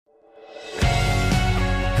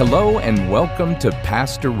Hello and welcome to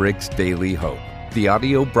Pastor Rick's Daily Hope, the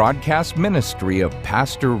audio broadcast ministry of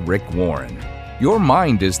Pastor Rick Warren. Your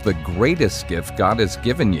mind is the greatest gift God has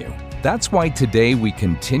given you. That's why today we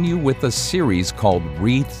continue with a series called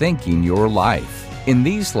Rethinking Your Life. In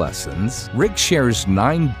these lessons, Rick shares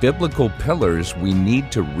 9 biblical pillars we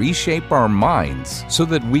need to reshape our minds so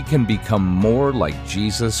that we can become more like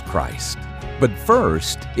Jesus Christ. But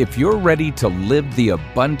first, if you're ready to live the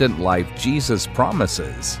abundant life Jesus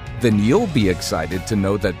promises, then you'll be excited to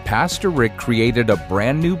know that Pastor Rick created a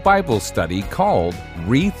brand new Bible study called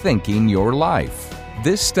Rethinking Your Life.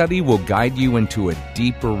 This study will guide you into a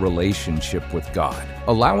deeper relationship with God,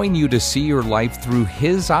 allowing you to see your life through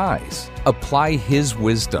His eyes, apply His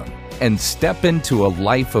wisdom, and step into a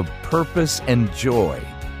life of purpose and joy.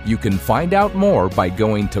 You can find out more by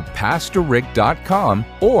going to PastorRick.com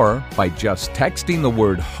or by just texting the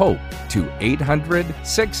word HOPE to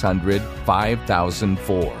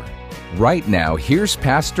 800-600-5004. Right now, here's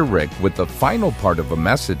Pastor Rick with the final part of a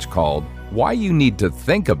message called Why You Need to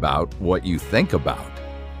Think About What You Think About.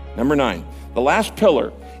 Number 9, the last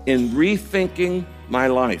pillar in rethinking my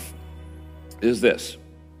life is this.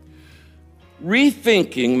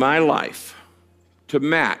 Rethinking my life to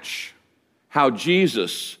match how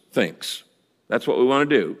Jesus thinks. That's what we want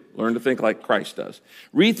to do. Learn to think like Christ does.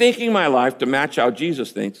 Rethinking my life to match how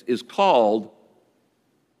Jesus thinks is called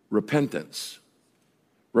repentance.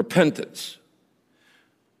 Repentance.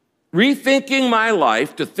 Rethinking my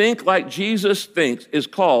life to think like Jesus thinks is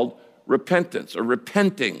called repentance or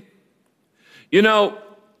repenting. You know,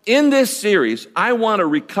 in this series, I want to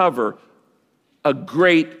recover a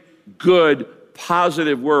great, good,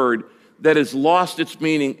 positive word that has lost its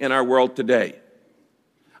meaning in our world today.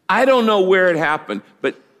 I don't know where it happened,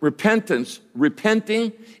 but repentance,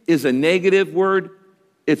 repenting is a negative word.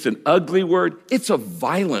 It's an ugly word. It's a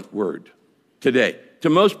violent word today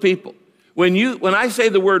to most people. When I say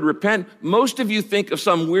the word repent, most of you think of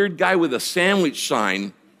some weird guy with a sandwich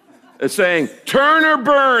sign saying, turn or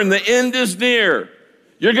burn, the end is near.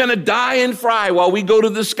 You're going to die and fry while we go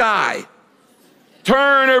to the sky.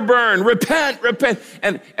 Turn or burn, repent, repent.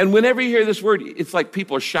 And whenever you hear this word, it's like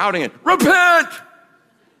people are shouting it, repent!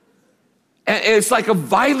 And it's like a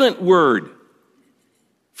violent word.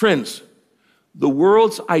 Friends, the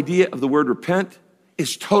world's idea of the word repent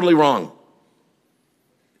is totally wrong.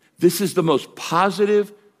 This is the most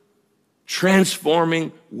positive,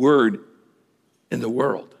 transforming word in the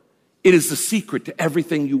world. It is the secret to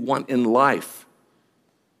everything you want in life.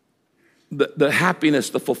 The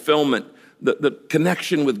happiness, the fulfillment, the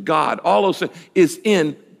connection with God, all those things is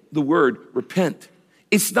in the word repent.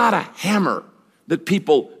 It's not a hammer that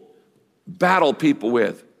people battle people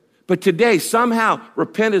with. But today, somehow,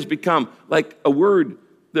 repent has become like a word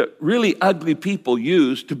that really ugly people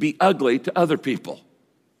use to be ugly to other people.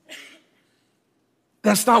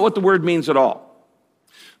 That's not what the word means at all.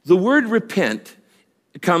 The word repent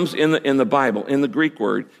comes in the Bible, in the Greek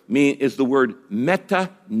word, is the word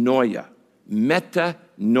metanoia.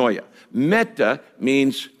 Metanoia. Meta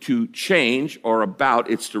means to change or about.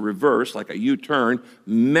 It's to reverse, like a U-turn.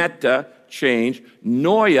 Meta, change.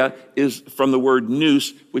 Noia is from the word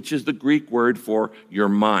nous, which is the Greek word for your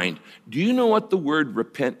mind. Do you know what the word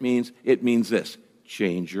repent means? It means this: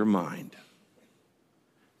 change your mind.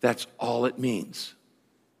 That's all it means.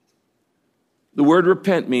 The word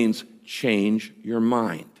repent means change your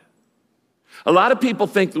mind. A lot of people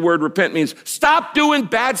think the word repent means stop doing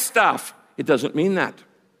bad stuff. It doesn't mean that.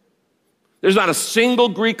 There's not a single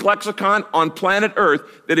Greek lexicon on planet Earth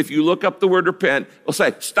that if you look up the word repent, will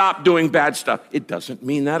say, stop doing bad stuff. It doesn't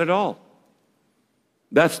mean that at all.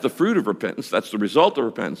 That's the fruit of repentance. That's the result of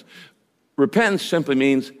repentance. Repentance simply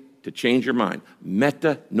means to change your mind.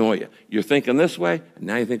 Metanoia. You're thinking this way, and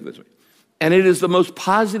now you think this way. And it is the most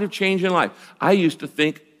positive change in life. I used to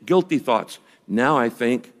think guilty thoughts. Now I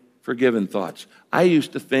think forgiven thoughts. I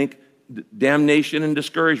used to think damnation and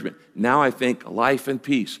discouragement. Now I think life and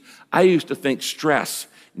peace. I used to think stress.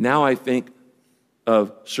 Now I think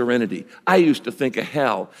of serenity. I used to think of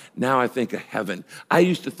hell. Now I think of heaven. I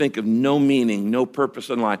used to think of no meaning, no purpose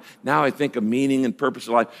in life. Now I think of meaning and purpose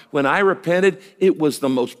in life. When I repented, it was the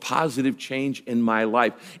most positive change in my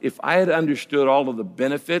life. If I had understood all of the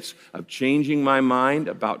benefits of changing my mind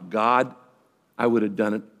about God, I would have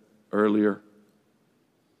done it earlier.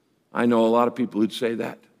 I know a lot of people who'd say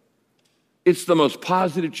that. It's the most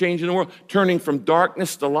positive change in the world, turning from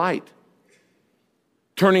darkness to light,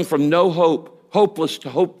 turning from no hope, hopeless to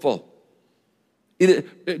hopeful.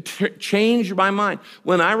 It changed my mind.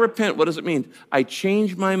 When I repent, what does it mean? I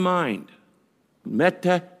change my mind.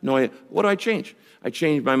 Metanoia. What do I change? I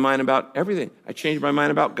change my mind about everything. I change my mind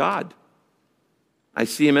about God. I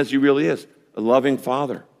see him as he really is, a loving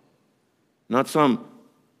father. Not some,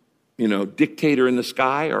 dictator in the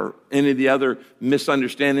sky or any of the other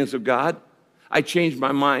misunderstandings of God. I changed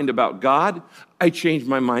my mind about God. I changed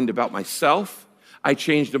my mind about myself. I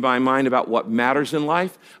changed my mind about what matters in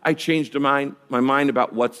life. I changed my mind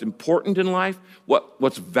about what's important in life,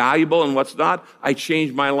 what's valuable and what's not. I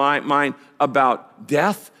changed my mind about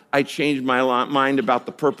death. I changed my mind about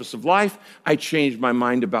the purpose of life. I changed my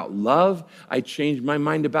mind about love. I changed my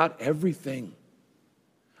mind about everything.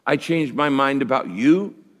 I changed my mind about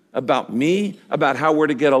you, about me, about how we're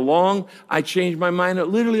to get along. I changed my mind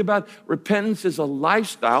literally about repentance is a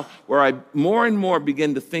lifestyle where I more and more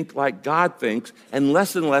begin to think like God thinks and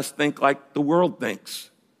less think like the world thinks.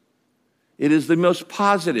 It is the most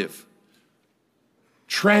positive,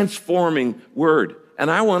 transforming word,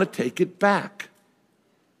 and I want to take it back.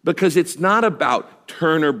 Because it's not about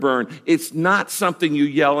turn or burn. It's not something you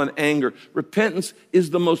yell in anger. Repentance is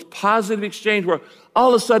the most positive exchange where all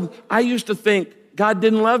of a sudden I used to think God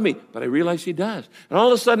didn't love me, but I realize he does. And all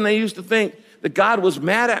of a sudden I used to think that God was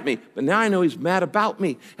mad at me, but now I know he's mad about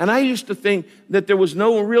me. And I used to think that there was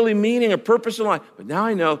no really meaning or purpose in life, but now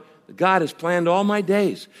I know that God has planned all my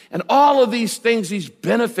days. And all of these things, these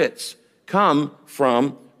benefits, come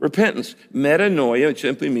from repentance. Metanoia, which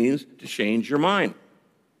simply means to change your mind.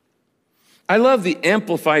 I love the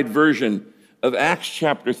amplified version of Acts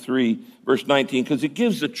chapter 3, verse 19, because it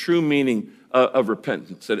gives the true meaning of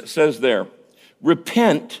repentance. And it says there,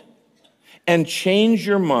 repent and change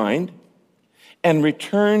your mind and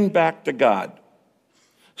return back to God,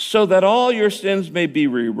 so that all your sins may be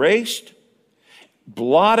erased,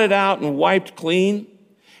 blotted out and wiped clean,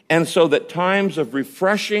 and so that times of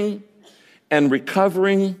refreshing and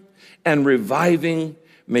recovering and reviving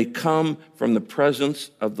may come from the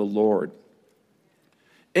presence of the Lord.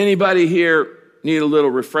 Anybody here need a little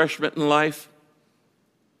refreshment in life?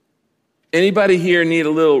 Anybody here need a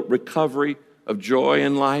little recovery of joy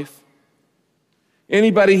in life?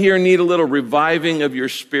 Anybody here need a little reviving of your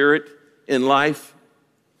spirit in life?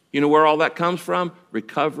 You know where all that comes from?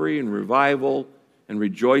 Recovery and revival and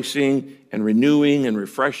rejoicing and renewing and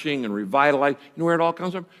refreshing and revitalizing. You know where it all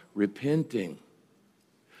comes from? Repenting.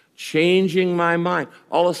 Changing my mind.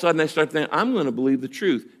 All of a sudden I start thinking, I'm going to believe the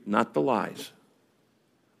truth, not the lies.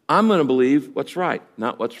 I'm going to believe what's right,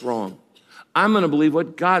 not what's wrong. I'm going to believe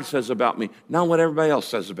what God says about me, not what everybody else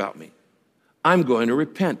says about me. I'm going to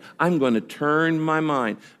repent. I'm going to turn my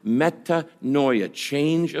mind. Metanoia,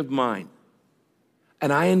 change of mind.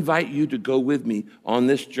 And I invite you to go with me on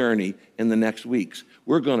this journey in the next weeks.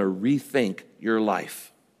 We're going to rethink your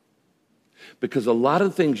life. Because a lot of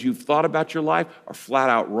the things you've thought about your life are flat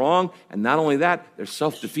out wrong. And not only that, they're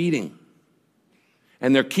self-defeating.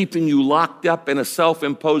 And they're keeping you locked up in a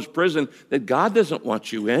self-imposed prison that God doesn't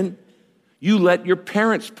want you in. You let your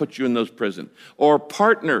parents put you in those prisons, or a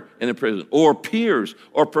partner in a prison, or peers,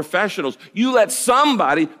 or professionals. You let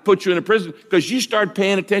somebody put you in a prison because you start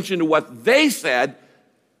paying attention to what they said,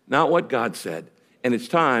 not what God said. And it's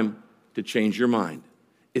time to change your mind.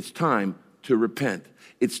 It's time to repent.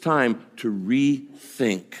 It's time to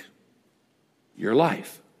rethink your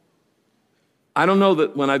life. I don't know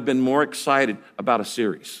that when I've been more excited about a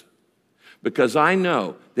series, because I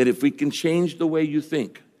know that if we can change the way you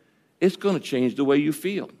think, it's going to change the way you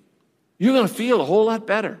feel. You're going to feel a whole lot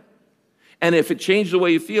better. And if it changes the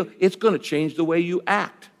way you feel, it's going to change the way you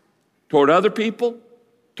act toward other people,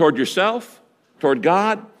 toward yourself, toward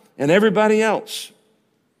God, and everybody else.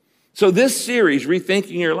 So this series,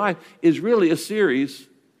 Rethinking Your Life, is really a series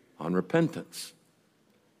on repentance,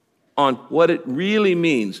 on what it really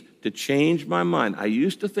means to change my mind. I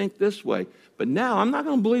used to think this way, but now I'm not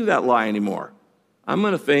going to believe that lie anymore. I'm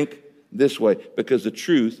going to think this way because the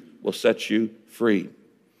truth will set you free.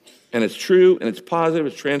 And it's true, and it's positive,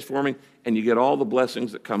 it's transforming, and you get all the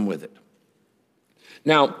blessings that come with it.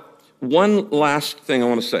 Now, one last thing I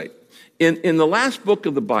want to say. In the last book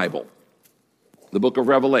of the Bible, the book of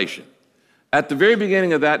Revelation, at the very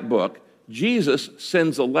beginning of that book, Jesus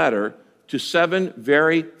sends a letter to 7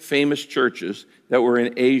 very famous churches that were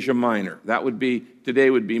in Asia Minor. That would be,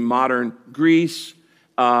 today would be modern Greece,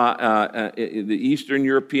 the Eastern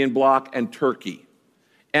European bloc, and Turkey.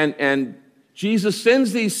 And Jesus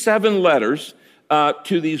sends these 7 letters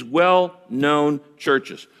to these well-known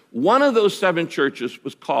churches. One of those 7 churches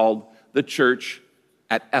was called the church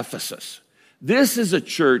at Ephesus. This is a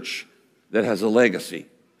church that has a legacy.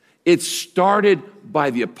 It started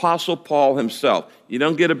by the Apostle Paul himself. You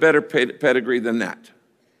don't get a better pedigree than that.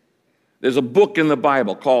 There's a book in the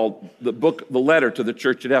Bible called the letter to the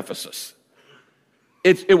church at Ephesus.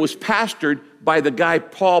 It was pastored by the guy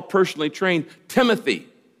Paul personally trained, Timothy,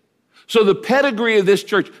 So the pedigree of this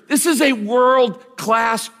church, this is a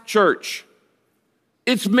world-class church.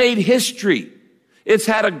 It's made history. It's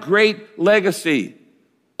had a great legacy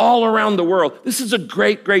all around the world. This is a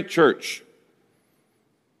great, great church.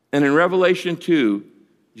 And in Revelation 2,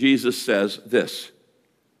 Jesus says this,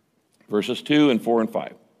 verses 2 and 4 and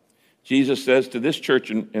 5. Jesus says to this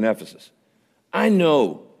church in Ephesus, I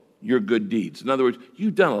know your good deeds. In other words,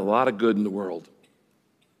 you've done a lot of good in the world.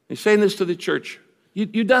 He's saying this to the church.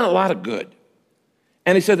 You've done a lot of good.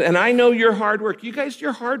 And he said, and I know your hard work. You guys,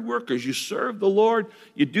 you're hard workers. You serve the Lord.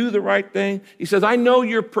 You do the right thing. He says, I know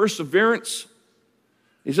your perseverance.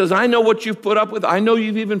 He says, I know what you've put up with. I know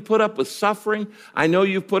you've even put up with suffering. I know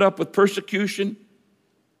you've put up with persecution.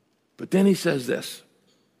 But then he says this,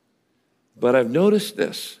 but I've noticed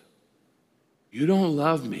this. You don't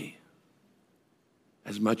love me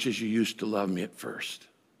as much as you used to love me at first.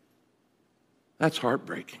 That's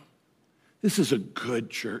heartbreaking. This is a good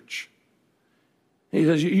church. He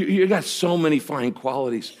says, you got so many fine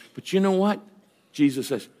qualities, but you know what? Jesus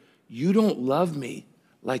says, you don't love me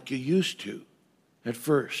like you used to at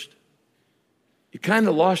first. You kind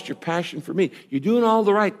of lost your passion for me. You're doing all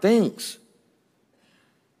the right things,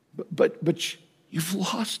 but you've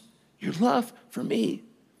lost your love for me.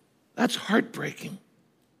 That's heartbreaking.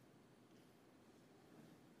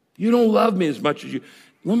 You don't love me as much as you.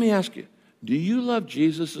 Let me ask you, do you love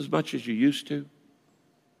Jesus as much as you used to?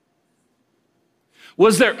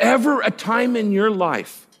 Was there ever a time in your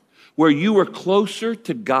life where you were closer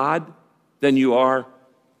to God than you are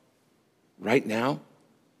right now?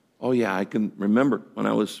 Oh yeah, I can remember when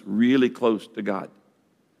I was really close to God.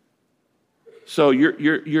 So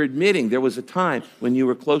you're admitting there was a time when you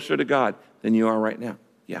were closer to God than you are right now.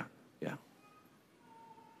 Yeah.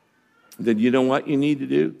 Then you know what you need to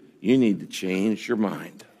do? You need to change your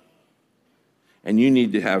mind. And you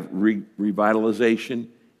need to have revitalization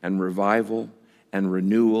and revival and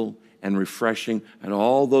renewal and refreshing and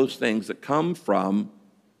all those things that come from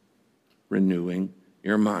renewing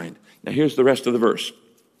your mind. Now here's the rest of the verse.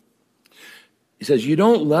 He says, you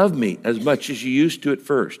don't love me as much as you used to at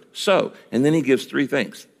first. So, and then he gives three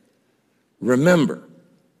things. Remember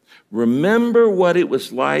what it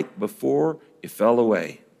was like before you fell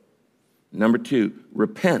away. Number 2,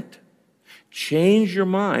 repent. Change your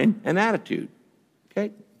mind and attitude.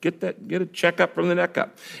 Okay, get a checkup from the neck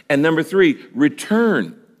up. And number 3,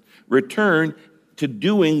 return to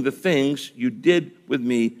doing the things you did with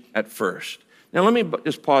me at first. Now let me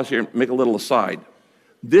just pause here and make a little aside.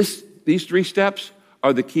 These 3 steps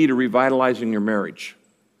are the key to revitalizing your marriage.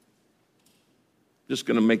 Just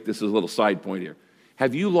going to make this a little side point here.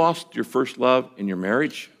 Have you lost your first love in your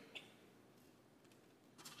marriage?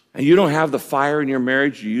 And you don't have the fire in your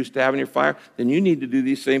marriage you used to have in your fire, then you need to do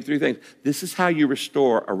these same 3 things. This is how you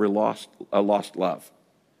restore a lost love.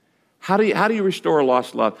 How do you restore a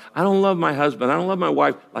lost love? I don't love my husband. I don't love my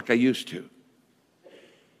wife like I used to.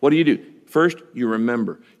 What do? First, you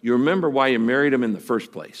remember. You remember why you married them in the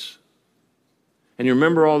first place. And you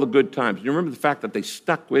remember all the good times. You remember the fact that they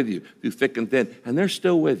stuck with you through thick and thin, and they're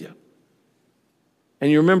still with you.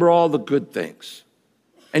 And you remember all the good things.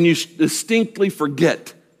 And you distinctly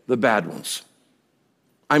forget the bad ones.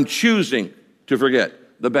 I'm choosing to forget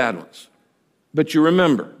the bad ones. But you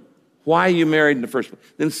remember why you married in the first place.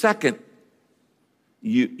 Then second,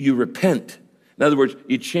 you repent. In other words,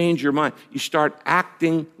 you change your mind. You start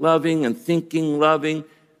acting loving and thinking loving.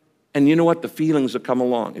 And you know what? The feelings will come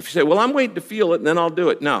along. If you say, well, I'm waiting to feel it and then I'll do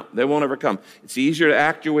it. No, they won't ever come. It's easier to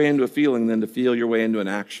act your way into a feeling than to feel your way into an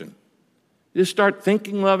action. You just start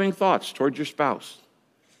thinking loving thoughts towards your spouse.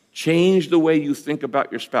 Change the way you think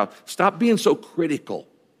about your spouse. Stop being so critical.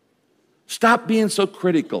 Stop being so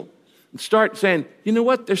critical. And start saying, you know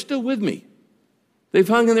what? They're still with me. They've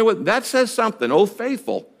hung in there with me. That says something. Oh,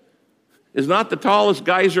 faithful is not the tallest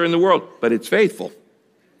geyser in the world, but it's faithful.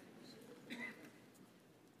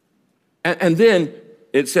 And then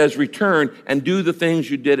it says return and do the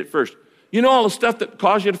things you did at first. You know all the stuff that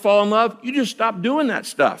caused you to fall in love? You just stop doing that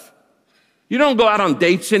stuff. You don't go out on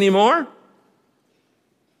dates anymore.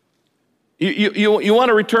 You want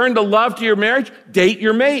to return to love to your marriage? Date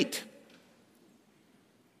your mate.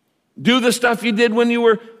 Do the stuff you did when you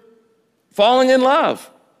were falling in love.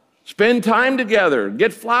 Spend time together.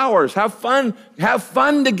 Get flowers. Have fun. Have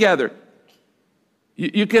fun together.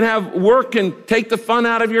 You can have work and take the fun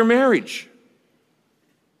out of your marriage.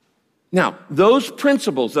 Now, those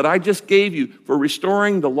principles that I just gave you for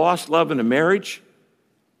restoring the lost love in a marriage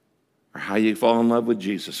are how you fall in love with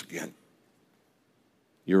Jesus again.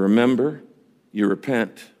 You remember, you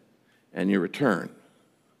repent, and you return.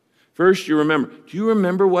 First, you remember. Do you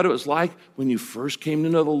remember what it was like when you first came to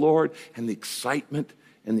know the Lord and the excitement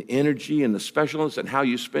and the energy and the specialness and how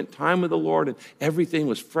you spent time with the Lord and everything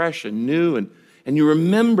was fresh and new and you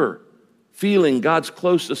remember feeling God's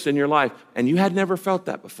closeness in your life and you had never felt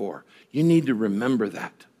that before. You need to remember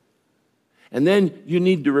that. And then you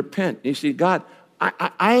need to repent. You see, God,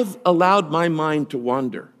 I've allowed my mind to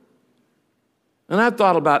wander. And I've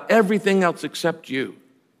thought about everything else except you.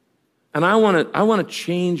 And I want to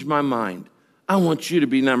change my mind. I want you to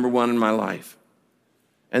be number one in my life.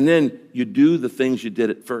 And then you do the things you did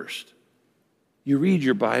at first. You read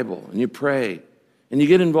your Bible and you pray and you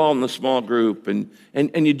get involved in a small group and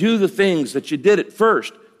you do the things that you did at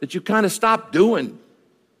first that you kind of stopped doing.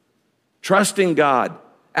 Trusting God,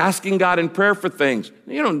 asking God in prayer for things.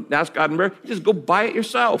 You don't ask God in prayer, you just go buy it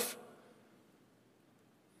yourself.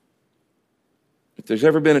 If there's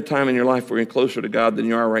ever been a time in your life where you're closer to God than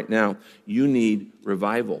you are right now, you need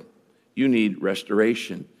revival. You need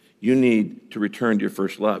restoration. You need to return to your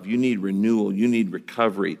first love. You need renewal. You need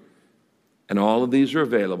recovery. And all of these are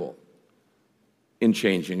available in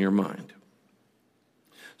changing your mind.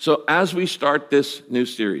 So as we start this new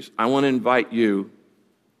series, I want to invite you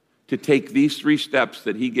to take these 3 steps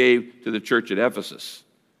that he gave to the church at Ephesus.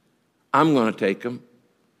 I'm going to take them,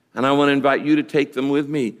 and I want to invite you to take them with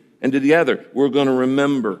me. And together, we're going to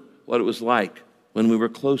remember what it was like when we were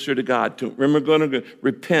closer to God. We're going to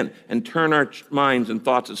repent and turn our minds and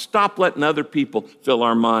thoughts and stop letting other people fill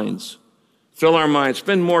our minds. Fill our minds.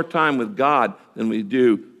 Spend more time with God than we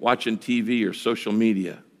do watching TV or social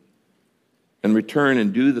media. And return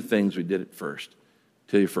and do the things we did at first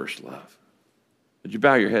to your first love. Would you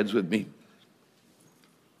bow your heads with me?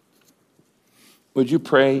 Would you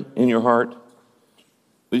pray in your heart?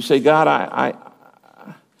 Would you say, God,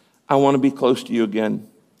 I want to be close to you again.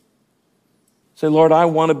 Say, Lord, I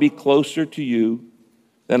want to be closer to you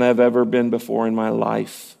than I've ever been before in my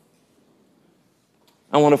life.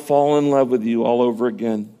 I want to fall in love with you all over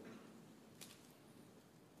again.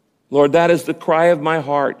 Lord, that is the cry of my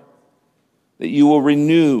heart, that you will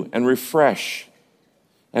renew and refresh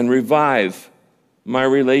and revive my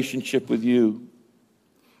relationship with you.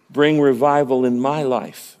 Bring revival in my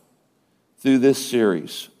life through this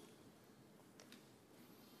series.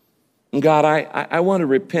 And God, I want to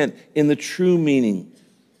repent in the true meaning.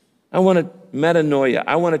 I want to metanoia.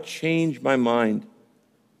 I want to change my mind.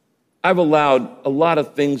 I've allowed a lot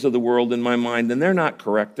of things of the world in my mind, and they're not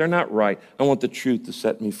correct. They're not right. I want the truth to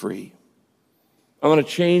set me free. I want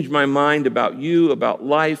to change my mind about you, about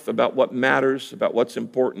life, about what matters, about what's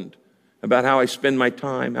important, about how I spend my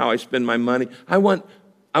time, how I spend my money. I want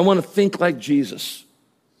to think like Jesus.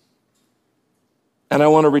 And I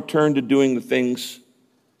want to return to doing the things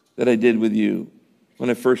that I did with you when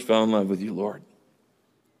I first fell in love with you, Lord.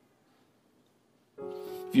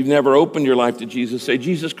 If you've never opened your life to Jesus, say,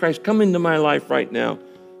 Jesus Christ, come into my life right now.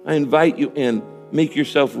 I invite you in. Make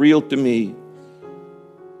yourself real to me.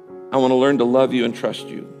 I want to learn to love you and trust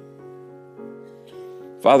you.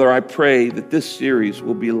 Father, I pray that this series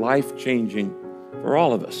will be life-changing for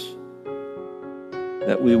all of us,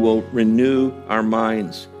 that we will renew our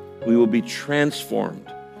minds. We will be transformed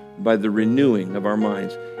by the renewing of our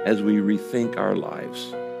minds as we rethink our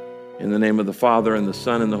lives. In the name of the Father, and the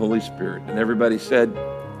Son, and the Holy Spirit. And everybody said,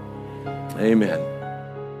 amen.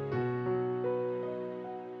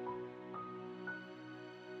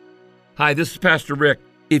 Hi, this is Pastor Rick.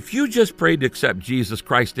 If you just prayed to accept Jesus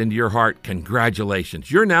Christ into your heart, congratulations.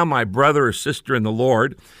 You're now my brother or sister in the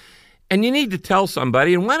Lord, and you need to tell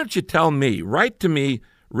somebody. And why don't you tell me? Write to me,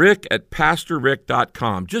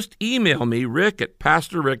 rick@pastorrick.com. Just email me,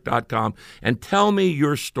 rick@pastorrick.com, and tell me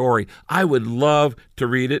your story. I would love to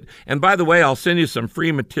read it. And by the way, I'll send you some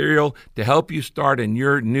free material to help you start in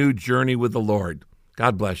your new journey with the Lord.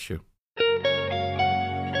 God bless you.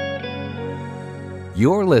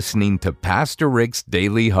 You're listening to Pastor Rick's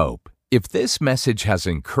Daily Hope. If this message has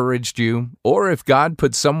encouraged you, or if God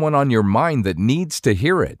put someone on your mind that needs to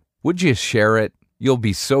hear it, would you share it? You'll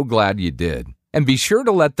be so glad you did. And be sure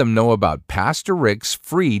to let them know about Pastor Rick's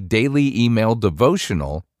free daily email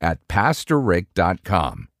devotional at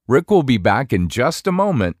pastorrick.com. Rick will be back in just a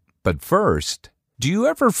moment, but first, do you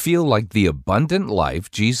ever feel like the abundant life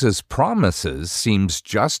Jesus promises seems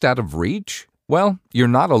just out of reach? Well, you're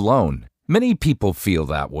not alone. Many people feel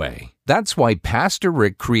that way. That's why Pastor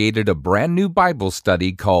Rick created a brand new Bible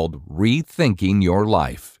study called Rethinking Your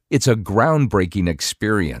Life. It's a groundbreaking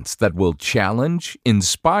experience that will challenge,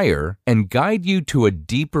 inspire, and guide you to a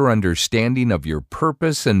deeper understanding of your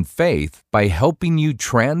purpose and faith by helping you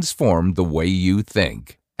transform the way you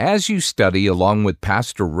think. As you study along with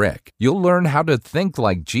Pastor Rick, you'll learn how to think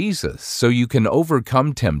like Jesus so you can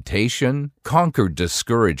overcome temptation, conquer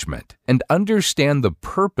discouragement, and understand the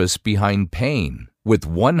purpose behind pain. With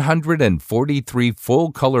 143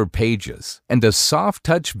 full-color pages and a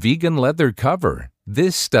soft-touch vegan leather cover,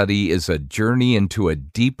 this study is a journey into a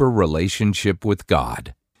deeper relationship with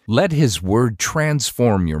God. Let His Word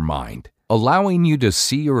transform your mind, allowing you to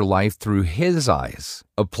see your life through His eyes,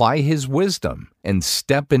 apply His wisdom, and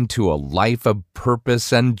step into a life of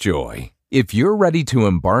purpose and joy. If you're ready to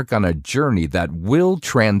embark on a journey that will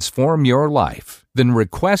transform your life, then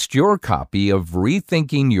request your copy of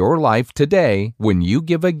Rethinking Your Life today when you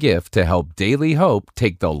give a gift to help Daily Hope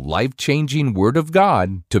take the life-changing Word of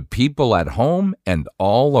God to people at home and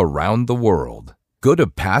all around the world. Go to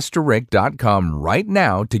PastorRick.com right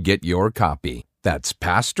now to get your copy. That's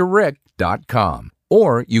PastorRick.com.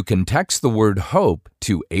 Or you can text the word HOPE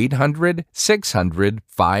to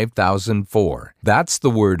 800-600-5004. That's the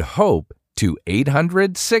word HOPE to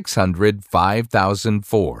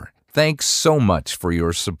 800-600-5004. Thanks so much for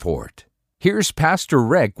your support. Here's Pastor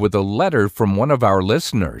Rick with a letter from one of our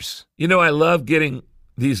listeners. You know, I love getting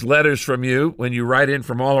these letters from you when you write in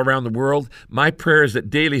from all around the world. My prayer is that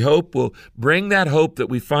Daily Hope will bring that hope that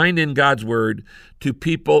we find in God's Word to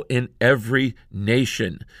people in every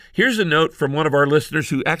nation. Here's a note from one of our listeners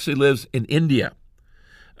who actually lives in India.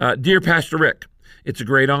 Dear Pastor Rick, it's a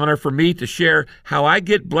great honor for me to share how I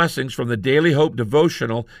get blessings from the Daily Hope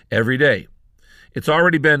devotional every day. It's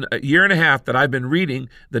already been a year and a half that I've been reading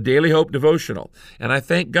the Daily Hope devotional, and I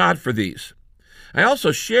thank God for these. I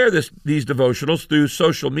also share these devotionals through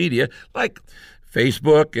social media like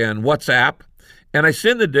Facebook and WhatsApp, and I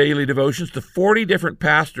send the daily devotions to 40 different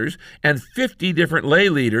pastors and 50 different lay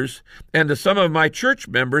leaders and to some of my church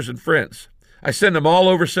members and friends. I send them all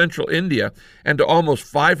over central India and to almost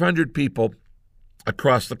 500 people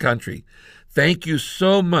across the country. Thank you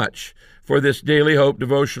so much for this Daily Hope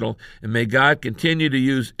devotional, and may God continue to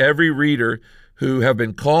use every reader who have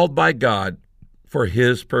been called by God for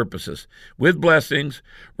His purposes. With blessings,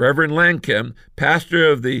 Reverend Lankem,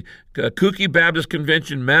 pastor of the Kuki Baptist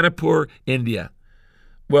Convention, Manipur, India.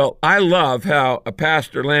 Well, I love how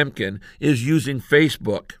Pastor Lamkin is using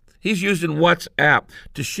Facebook. He's using WhatsApp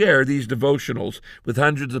to share these devotionals with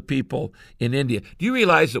hundreds of people in India. Do you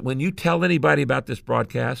realize that when you tell anybody about this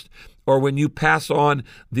broadcast, or when you pass on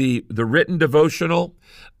the written devotional,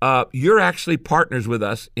 you're actually partners with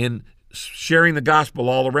us in sharing the gospel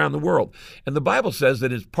all around the world. And the Bible says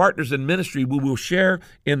that as partners in ministry, we will share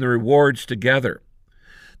in the rewards together.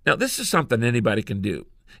 Now, this is something anybody can do.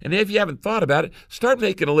 And if you haven't thought about it, start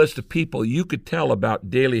making a list of people you could tell about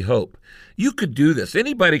Daily Hope. You could do this.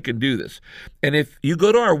 Anybody can do this. And if you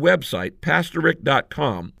go to our website,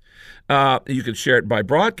 PastorRick.com, you can share it by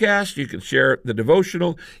broadcast, you can share the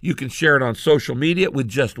devotional, you can share it on social media with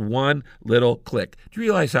just one little click. Do you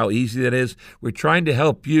realize how easy that is? We're trying to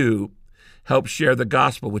help you help share the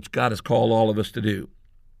gospel, which God has called all of us to do.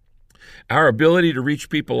 Our ability to reach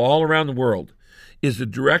people all around the world is a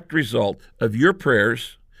direct result of your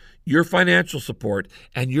prayers, your financial support,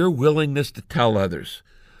 and your willingness to tell others.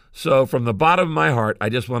 So from the bottom of my heart, I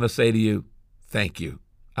just want to say to you, thank you.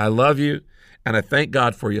 I love you, and I thank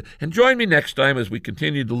God for you. And join me next time as we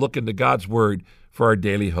continue to look into God's Word for our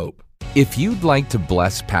daily hope. If you'd like to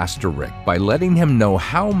bless Pastor Rick by letting him know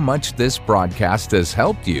how much this broadcast has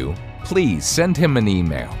helped you, please send him an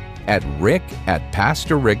email at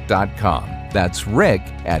rick@pastorrick.com. That's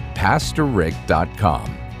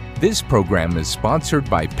rick@pastorrick.com. This program is sponsored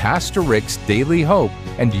by Pastor Rick's Daily Hope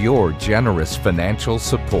and your generous financial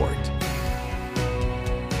support.